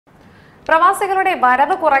പ്രവാസികളുടെ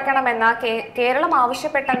വരവ് കുറയ്ക്കണമെന്ന കേരളം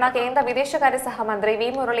ആവശ്യപ്പെട്ടെന്ന കേന്ദ്ര വിദേശകാര്യ സഹമന്ത്രി വി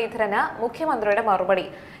മുരളീധരന് മുഖ്യമന്ത്രിയുടെ മറുപടി.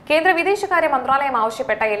 കേന്ദ്ര വിദേശകാര്യ മന്ത്രാലയം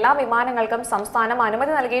ആവശ്യപ്പെട്ട എല്ലാ വിമാനങ്ങൾക്കും സംസ്ഥാനം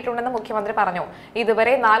അനുമതി നൽകിയിട്ടുണ്ടെന്ന് മുഖ്യമന്ത്രി പറഞ്ഞു.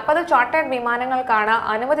 ഇതുവരെ 40 ചാർട്ടേഡ് വിമാനങ്ങൾക്കാണ്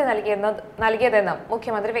അനുമതി നൽകിയതെന്നും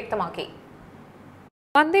മുഖ്യമന്ത്രി വ്യക്തമാക്കി.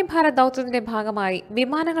 വന്ദേ ഭാരത് ദൌത്യത്തിന്റെ ഭാഗമായി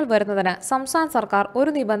വിമാനങ്ങൾ വരുന്നതിന് സംസ്ഥാന സർക്കാർ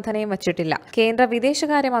ഒരു നിബന്ധനയും വച്ചിട്ടില്ല. കേന്ദ്ര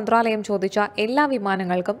വിദേശകാര്യ മന്ത്രാലയം ചോദിച്ച എല്ലാ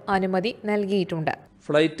വിമാനങ്ങൾക്കും അനുമതി നൽകിയിട്ടുണ്ട്.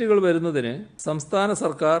 ഫ്ലൈറ്റുകൾ വരുന്നതിന് സംസ്ഥാന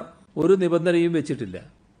സർക്കാർ ഒരു നിബന്ധനയും വെച്ചിട്ടില്ല.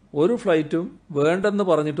 ഒരു ഫ്ലൈറ്റും വേണ്ടെന്ന്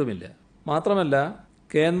പറഞ്ഞിട്ടുമില്ല. മാത്രമല്ല,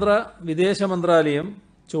 കേന്ദ്ര വിദേശ മന്ത്രാലയം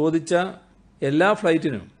ചോദിച്ച എല്ലാ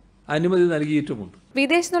ഫ്ലൈറ്റിനും അനുമതി നൽകിയിട്ടുമുണ്ട്.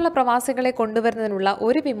 വിദേശത്തുള്ള പ്രവാസികളെ കൊണ്ടുവരുന്നതിനുള്ള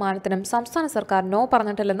ഒരു വിമാനത്തിനും സംസ്ഥാന സർക്കാർ നോ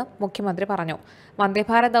പറഞ്ഞിട്ടില്ലെന്നും മുഖ്യമന്ത്രി പറഞ്ഞു. വന്ദേ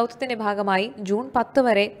ഭാരത് ദൌത്യത്തിന്റെ ഭാഗമായി ജൂൺ 10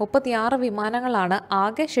 വരെ 36 വിമാനങ്ങളാണ്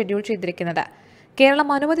ആകെ ഷെഡ്യൂൾ ചെയ്തിരിക്കുന്നത്. കേരളം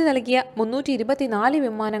അനുമതി നൽകിയ 324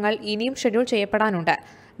 വിമാനങ്ങൾ ഇനിയും ഷെഡ്യൂൾ ചെയ്യപ്പെടാനുണ്ട്.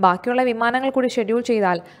 ബാക്കിയുള്ള വിമാനങ്ങൾ കൂടി ഷെഡ്യൂൾ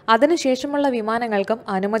ചെയ്താൽ അതിനുശേഷമുള്ള വിമാനങ്ങൾക്കും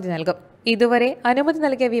അനുമതി നൽകും. ഇതുവരെ അനുമതി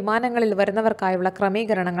നൽകിയ വിമാനങ്ങളിൽ വരുന്നവർക്കായുള്ള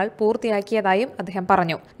ക്രമീകരണങ്ങൾ പൂർത്തിയാക്കിയതായും അദ്ദേഹം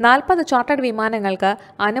പറഞ്ഞു. 40 ചാർട്ടേഡ് വിമാനങ്ങൾക്ക്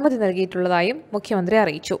അനുമതി നൽകിയിട്ടുള്ളതായും മുഖ്യമന്ത്രി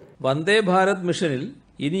അറിയിച്ചു. വന്ദേ ഭാരത് മിഷനിൽ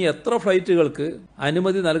ഇനി എത്ര ഫ്ലൈറ്റുകൾക്ക്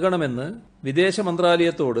അനുമതി നൽകണമെന്ന് വിദേശ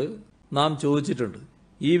മന്ത്രാലയത്തോട് നാം ചോദിച്ചിട്ടുണ്ട്.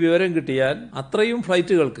 ഈ വിവരം കിട്ടിയാൽ അത്രയും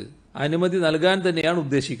ഫ്ലൈറ്റുകൾക്ക് അനുമതി നൽകാൻ തന്നെയാണ്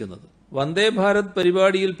ഉദ്ദേശിക്കുന്നത്. വന്ദേ ഭാരത്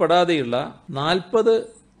പരിപാടിയിൽ പെടാതെയുള്ള 40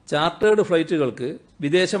 ചാർട്ടേഡ് ഫ്ലൈറ്റുകൾക്ക്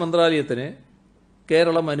വിദേശ മന്ത്രാലയത്തിന്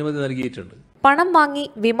കേരളം അനുമതി നൽകിയിട്ടുണ്ട്. പണം വാങ്ങി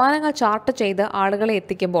വിമാനങ്ങൾ ചാർട്ട് ചെയ്ത് ആളുകളെ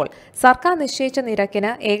എത്തിക്കുമ്പോൾ സർക്കാർ നിശ്ചയിച്ച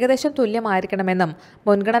നിരക്കിന് ഏകദേശം തുല്യമായിരിക്കണമെന്നും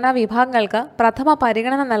മുൻഗണനാ വിഭാഗങ്ങൾക്ക് പ്രഥമ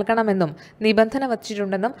പരിഗണന നൽകണമെന്നും നിബന്ധന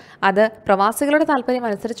വച്ചിട്ടുണ്ടെന്നും അത് പ്രവാസികളുടെ താൽപര്യം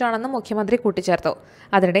അനുസരിച്ചാണെന്നും മുഖ്യമന്ത്രി കൂട്ടിച്ചേർത്തു.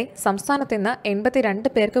 അതിനിടെ സംസ്ഥാനത്ത് ഇന്ന്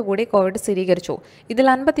 82 പേർക്ക് കൂടി കോവിഡ് സ്ഥിരീകരിച്ചു. ഇതിൽ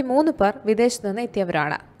 53 പേർ വിദേശത്ത് നിന്ന്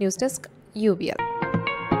എത്തിയവരാണ്. News desk UBL.